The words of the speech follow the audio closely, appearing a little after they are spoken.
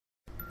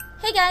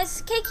Hey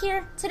guys, Cake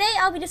here. Today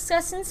I'll be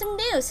discussing some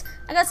news.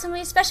 I got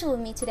somebody special with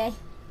me today.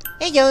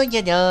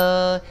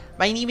 Hello.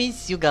 My name is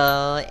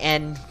Shugou,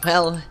 and,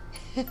 well,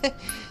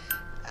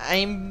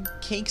 I'm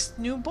Cake's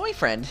new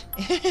boyfriend.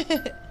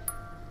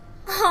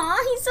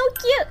 Aw, he's so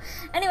cute.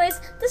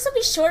 Anyways, this will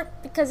be short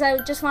because I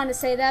just wanted to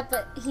say that,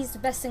 but he's the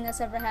best thing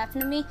that's ever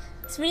happened to me.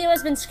 This video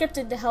has been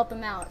scripted to help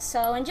him out,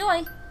 so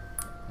enjoy.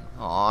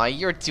 Aw,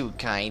 you're too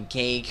kind,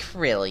 Cake,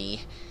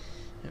 really.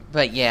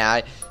 But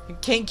yeah,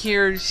 Cake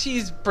here,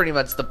 she's pretty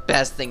much the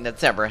best thing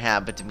that's ever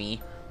happened to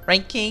me.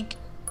 Right, Cake?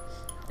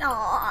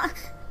 Aw,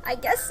 I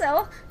guess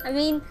so. I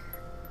mean,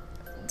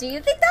 do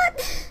you think that?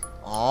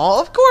 Oh,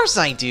 of course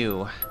I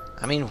do.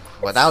 I mean,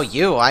 without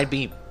you, I'd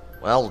be,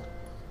 well,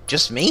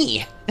 just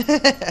me.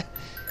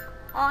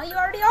 Aw, you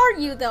already are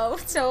you, though,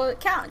 so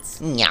it counts.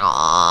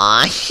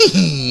 Aww.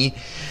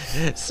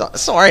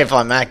 Sorry if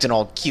I'm acting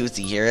all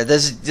cutesy here.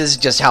 This is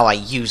just how I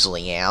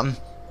usually am.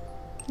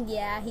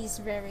 Yeah, he's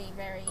very,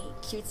 very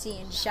cutesy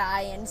and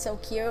shy and so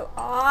cute.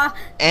 Aw.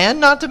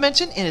 And not to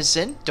mention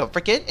innocent. Don't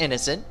forget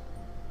innocent.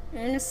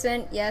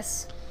 Innocent,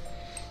 yes.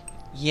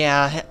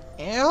 Yeah,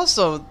 and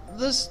also,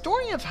 the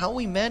story of how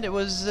we met,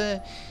 it's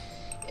a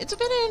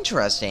bit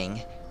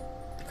interesting.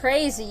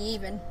 Crazy,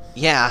 even.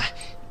 Yeah,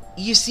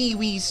 you see,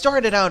 we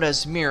started out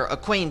as mere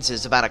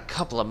acquaintances about a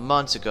couple of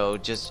months ago,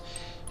 just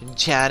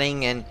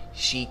chatting, and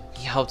she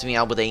helped me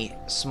out with a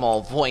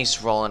small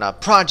voice role in a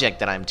project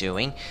that I'm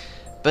doing.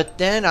 But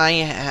then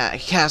I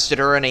casted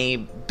her in a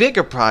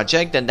bigger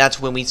project, and that's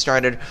when we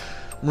started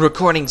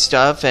recording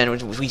stuff,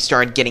 and we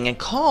started getting in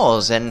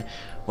calls, and,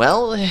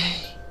 well,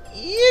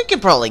 you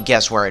can probably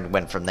guess where it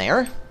went from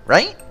there,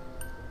 right?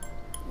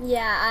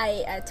 Yeah,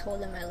 I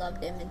told him I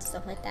loved him and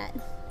stuff like that.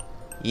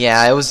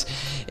 Yeah, it was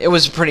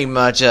pretty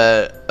much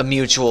a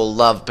mutual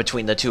love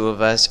between the two of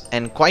us,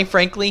 and quite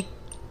frankly,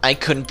 I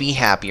couldn't be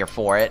happier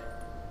for it.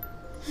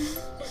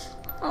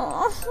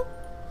 Aww.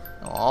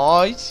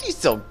 Aw, she's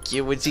so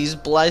cute when she's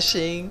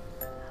blushing.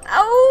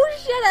 Oh,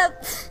 shut up.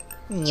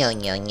 No.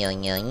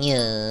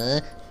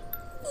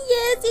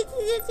 Yes,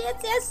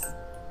 yes.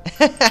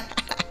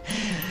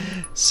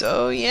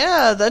 So,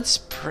 yeah, that's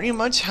pretty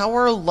much how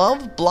our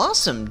love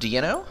blossomed,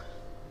 you know?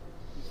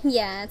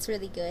 Yeah, it's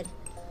really good.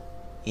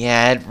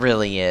 Yeah, it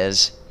really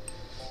is.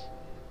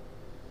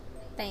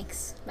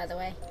 Thanks, by the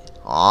way.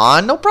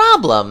 Aw, no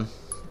problem.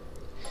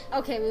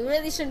 Okay, we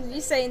really shouldn't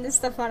be saying this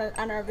stuff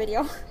on our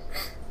video.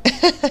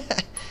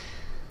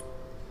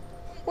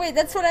 Wait,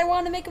 that's what I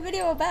want to make a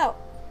video about.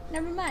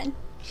 Never mind.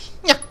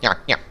 Yeah.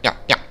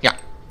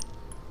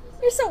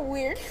 You're so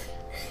weird.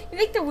 You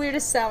make the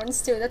weirdest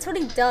sounds too. That's what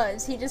he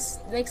does. He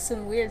just makes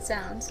some weird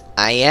sounds.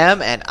 I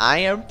am, and I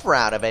am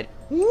proud of it.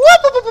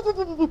 What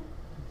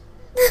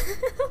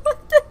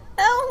the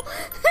hell?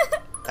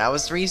 That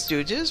was Three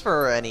Stooges,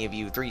 for any of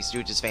you Three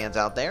Stooges fans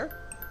out there.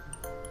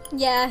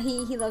 Yeah,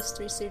 he loves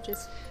Three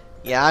Stooges.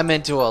 Yeah, I'm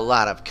into a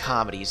lot of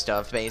comedy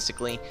stuff,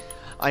 basically.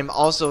 I'm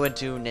also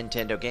into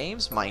Nintendo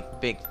games, my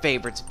big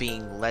favorites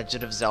being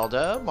Legend of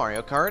Zelda,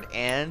 Mario Kart,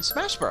 and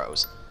Smash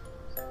Bros.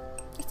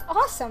 It's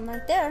awesome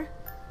right there.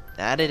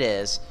 That it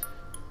is.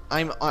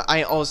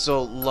 I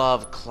also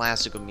love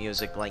classical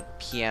music, like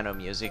piano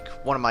music.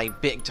 One of my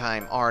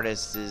big-time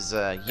artists is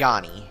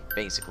Yanni,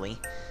 basically.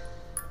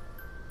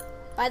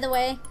 By the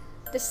way,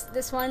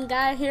 this one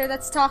guy here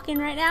that's talking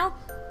right now,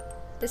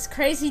 this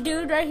crazy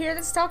dude right here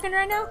that's talking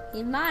right now,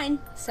 he's mine.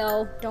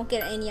 So don't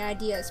get any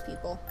ideas,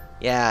 people.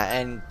 Yeah,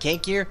 and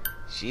Cake here,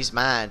 she's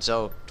mine,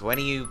 so to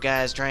any of you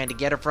guys trying to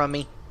get her from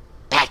me,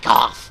 back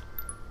off!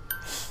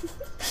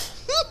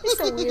 You're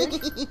so weird.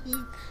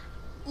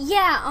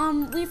 Yeah,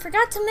 we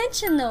forgot to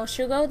mention though,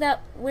 Shugou,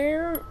 that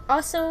we're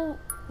also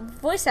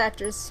voice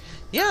actors.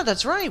 Yeah,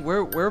 that's right,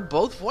 we're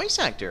both voice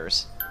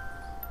actors.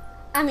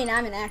 I mean,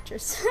 I'm an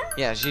actress.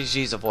 Yeah,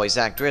 she's a voice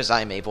actress,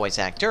 I'm a voice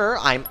actor,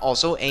 I'm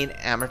also an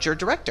amateur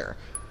director.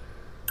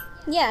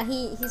 Yeah,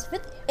 he's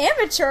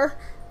amateur.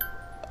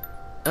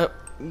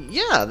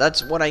 Yeah,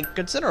 that's what I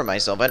consider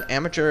myself, an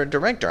amateur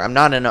director. I'm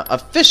not an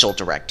official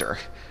director.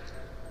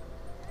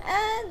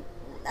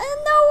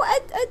 No,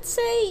 I'd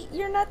say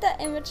you're not that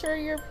amateur.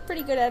 You're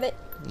pretty good at it.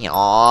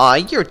 Aw,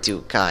 you're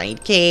too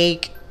kind,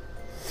 Cake.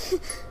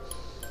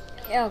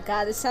 Oh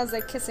god, this sounds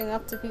like kissing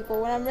up to people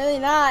when I'm really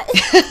not.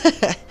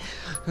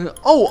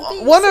 Oh,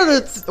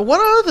 one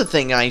other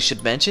thing I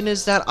should mention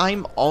is that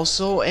I'm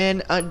also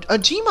a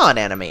Gmod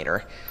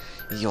animator.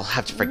 You'll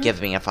have to forgive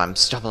me if I'm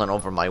stumbling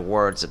over my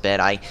words a bit.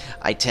 I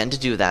tend to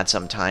do that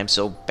sometimes,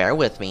 so bear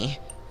with me.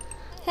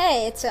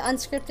 Hey, it's an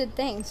unscripted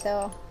thing,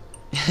 so...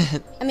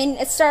 I mean,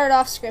 it started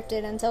off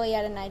scripted until he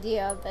had an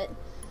idea, but...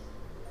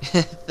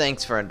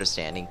 Thanks for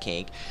understanding,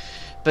 Cake.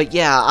 But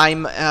yeah,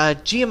 I'm a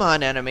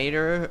Gmod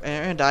animator,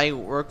 and I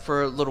work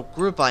for a little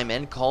group I'm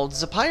in called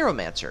the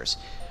Pyromancers.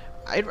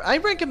 I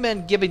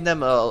recommend giving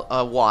them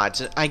a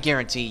watch. I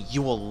guarantee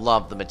you will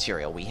love the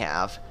material we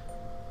have.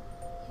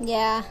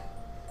 Yeah.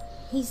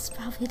 He's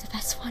probably the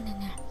best one in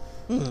there.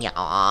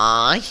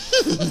 Aww.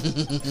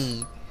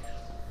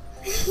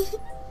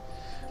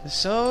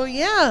 So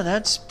yeah,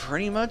 that's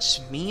pretty much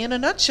me in a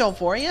nutshell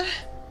for you.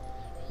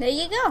 There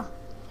you go.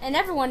 And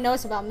everyone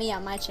knows about me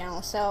on my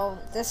channel, so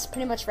this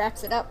pretty much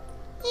wraps it up.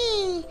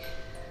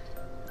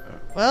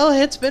 Well,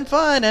 it's been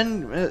fun,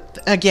 and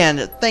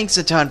again, thanks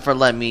a ton for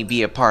letting me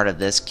be a part of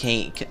this,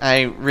 Cake.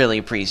 I really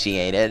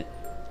appreciate it.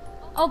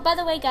 Oh, by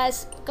the way,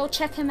 guys, go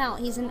check him out.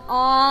 He's an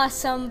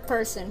awesome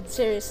person.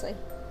 Seriously.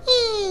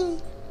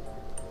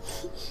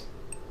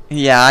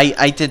 Yeah,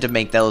 I tend to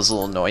make those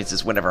little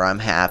noises whenever I'm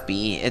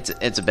happy.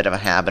 It's a bit of a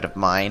habit of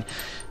mine.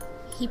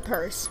 He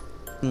purrs.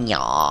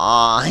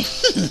 Nyah.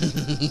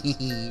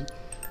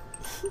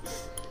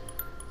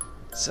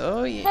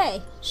 So, yeah.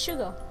 Hey,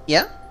 Shugou.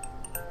 Yeah?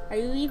 Are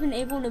you even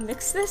able to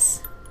mix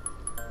this?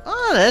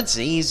 Oh, that's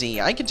easy.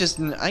 I could just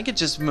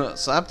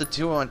slap the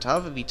two on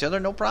top of each other,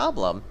 no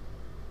problem.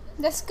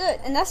 That's good,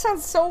 and that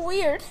sounds so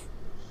weird.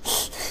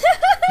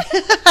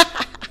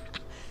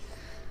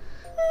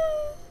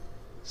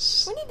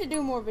 We need to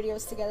do more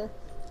videos together.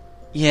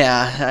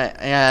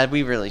 Yeah,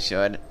 we really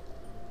should.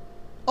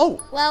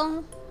 Oh.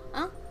 Well,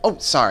 huh? Oh,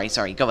 sorry.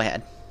 Go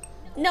ahead.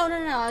 No.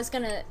 I was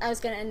gonna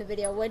end the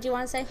video. What do you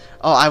want to say?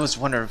 Oh, I was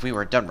wondering if we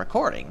were done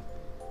recording.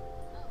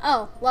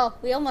 Oh, well,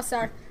 we almost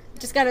are.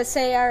 Just gotta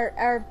say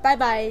our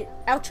bye-bye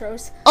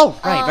outros. Oh,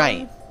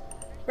 right.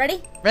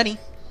 Ready? Ready.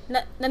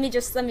 Let me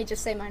just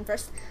say mine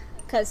first,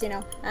 cause you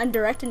know I'm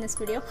directing this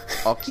video.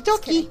 Okie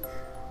dokie.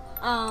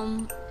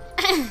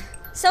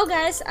 So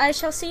guys, I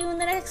shall see you in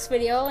the next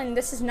video, and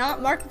this is not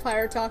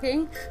Markiplier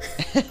talking.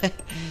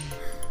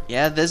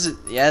 This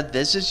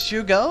is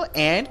Shugou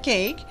and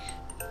Cake.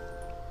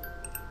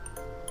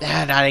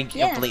 And I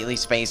completely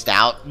spaced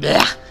out.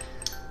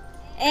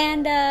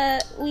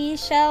 And we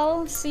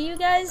shall see you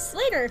guys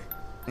later.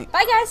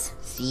 Bye guys.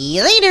 See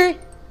you later.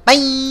 Bye.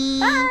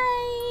 Bye.